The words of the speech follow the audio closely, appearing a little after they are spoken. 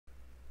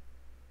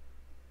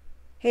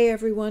Hey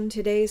everyone,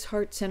 today's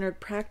heart-centered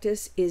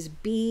practice is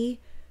be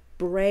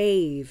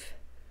brave,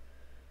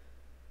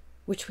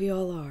 which we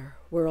all are.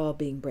 We're all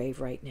being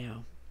brave right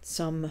now.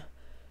 Some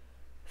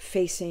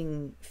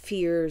facing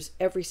fears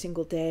every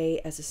single day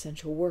as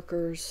essential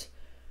workers,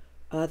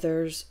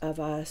 others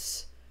of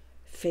us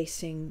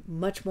facing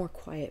much more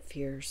quiet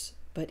fears,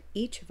 but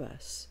each of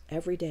us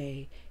every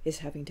day is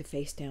having to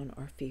face down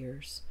our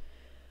fears.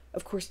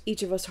 Of course,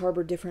 each of us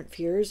harbor different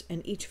fears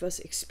and each of us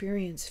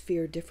experience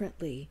fear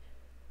differently.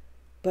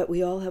 But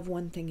we all have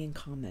one thing in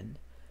common.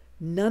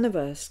 None of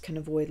us can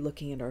avoid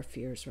looking at our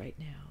fears right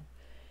now.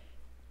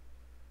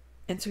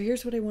 And so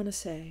here's what I want to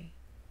say.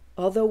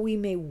 Although we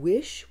may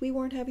wish we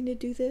weren't having to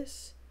do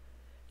this,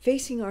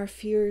 facing our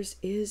fears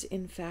is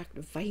in fact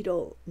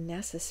vital,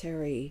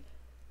 necessary,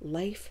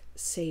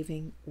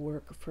 life-saving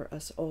work for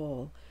us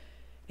all.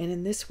 And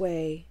in this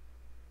way,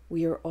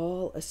 we are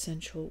all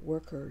essential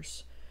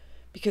workers.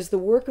 Because the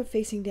work of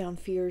facing down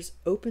fears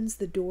opens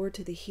the door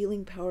to the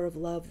healing power of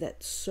love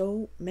that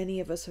so many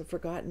of us have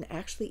forgotten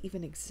actually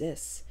even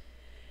exists.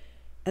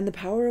 And the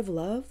power of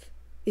love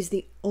is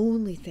the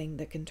only thing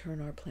that can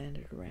turn our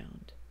planet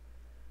around.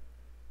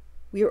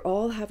 We are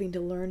all having to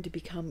learn to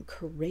become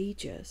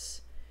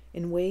courageous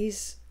in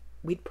ways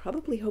we'd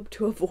probably hope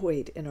to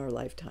avoid in our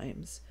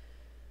lifetimes.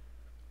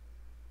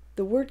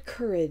 The word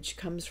courage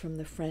comes from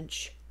the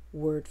French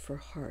word for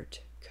heart,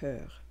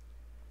 cœur.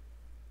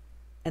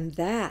 And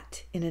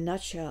that, in a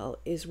nutshell,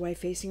 is why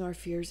facing our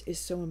fears is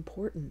so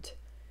important.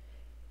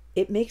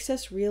 It makes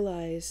us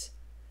realize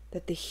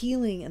that the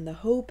healing and the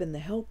hope and the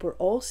help we're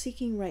all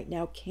seeking right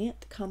now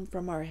can't come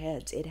from our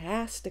heads. It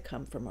has to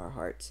come from our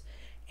hearts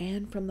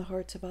and from the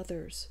hearts of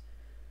others.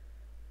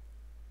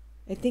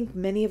 I think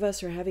many of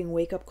us are having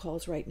wake-up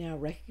calls right now,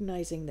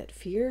 recognizing that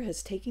fear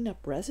has taken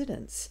up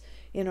residence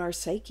in our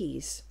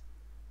psyches,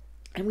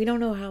 and we don't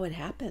know how it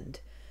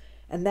happened.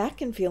 And that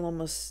can feel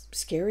almost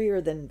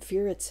scarier than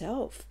fear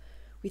itself.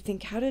 We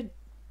think, how did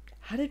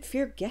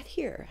fear get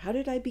here? How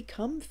did I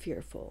become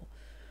fearful?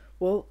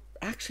 Well,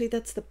 actually,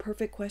 that's the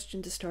perfect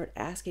question to start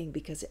asking,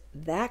 because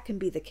that can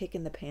be the kick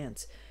in the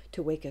pants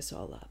to wake us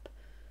all up.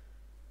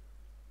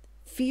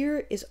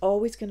 Fear is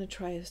always going to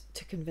try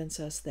to convince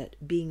us that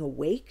being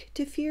awake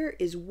to fear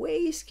is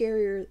way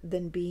scarier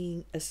than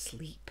being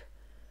asleep.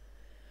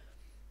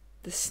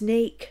 The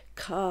snake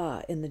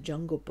Kaa in the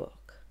Jungle Book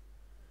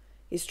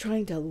is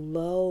trying to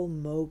lull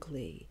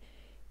Mowgli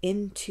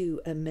into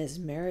a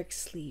mesmeric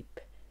sleep.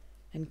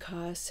 And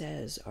Kaa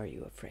says, "Are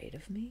you afraid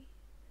of me?"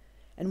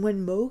 And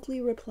when Mowgli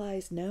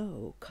replies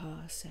no,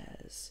 Kaa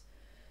says,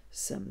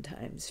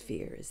 "Sometimes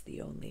fear is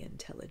the only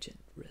intelligent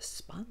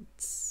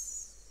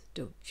response,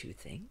 don't you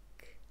think?"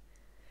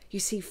 You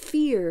see,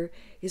 fear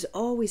is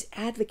always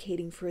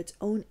advocating for its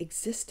own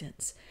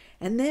existence.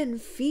 And then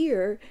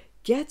fear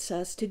gets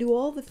us to do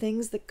all the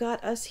things that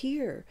got us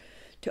here.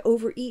 To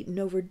overeat and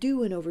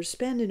overdo and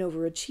overspend and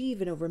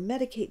overachieve and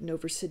overmedicate and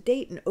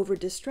oversedate and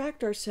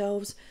overdistract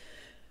ourselves.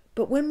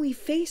 But when we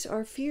face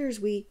our fears,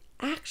 we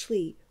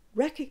actually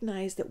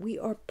recognize that we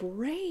are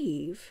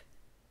brave.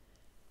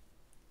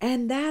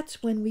 And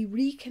that's when we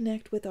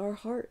reconnect with our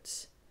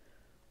hearts.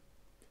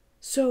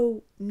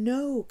 So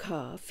no,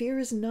 Kaa, fear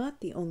is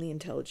not the only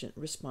intelligent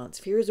response.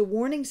 Fear is a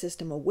warning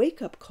system, a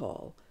wake-up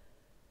call.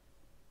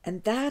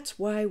 And that's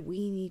why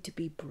we need to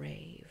be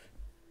brave.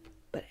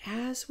 But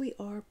as we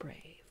are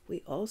brave,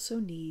 we also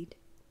need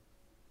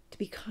to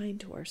be kind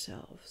to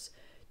ourselves,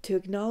 to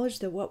acknowledge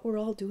that what we're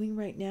all doing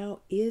right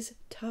now is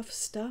tough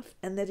stuff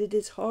and that it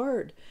is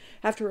hard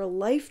after a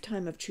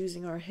lifetime of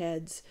choosing our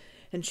heads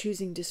and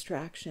choosing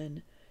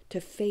distraction, to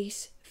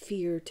face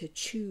fear, to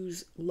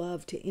choose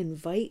love, to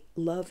invite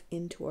love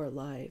into our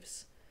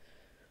lives.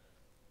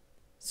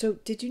 So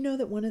did you know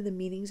that one of the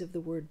meanings of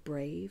the word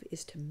brave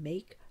is to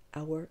make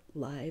our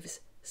lives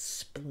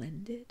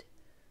splendid?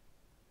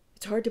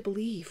 It's hard to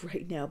believe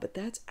right now, but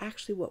that's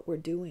actually what we're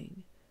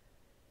doing.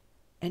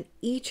 And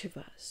each of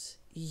us,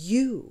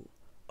 you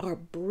are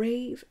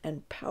brave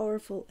and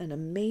powerful and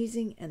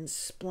amazing and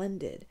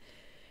splendid.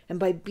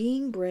 And by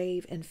being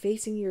brave and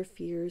facing your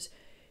fears,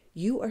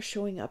 you are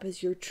showing up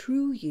as your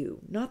true you,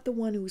 not the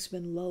one who's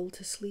been lulled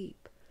to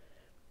sleep.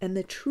 And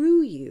the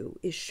true you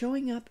is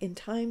showing up in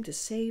time to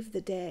save the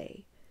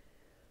day.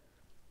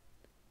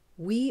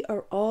 We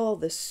are all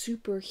the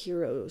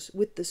superheroes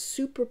with the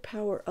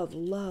superpower of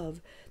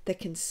love that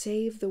can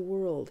save the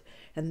world.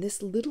 And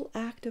this little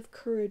act of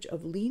courage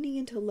of leaning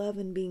into love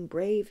and being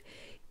brave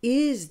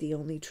is the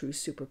only true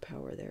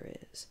superpower there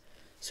is.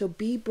 So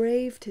be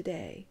brave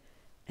today.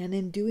 And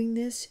in doing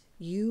this,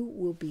 you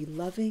will be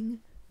loving,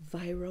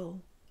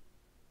 viral.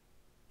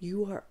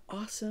 You are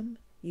awesome.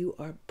 You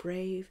are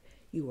brave.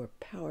 You are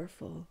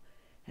powerful.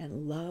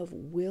 And love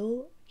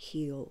will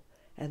heal.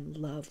 And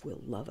love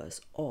will love us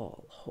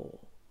all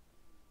whole.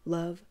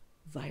 Love,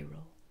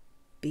 viral.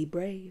 Be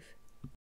brave.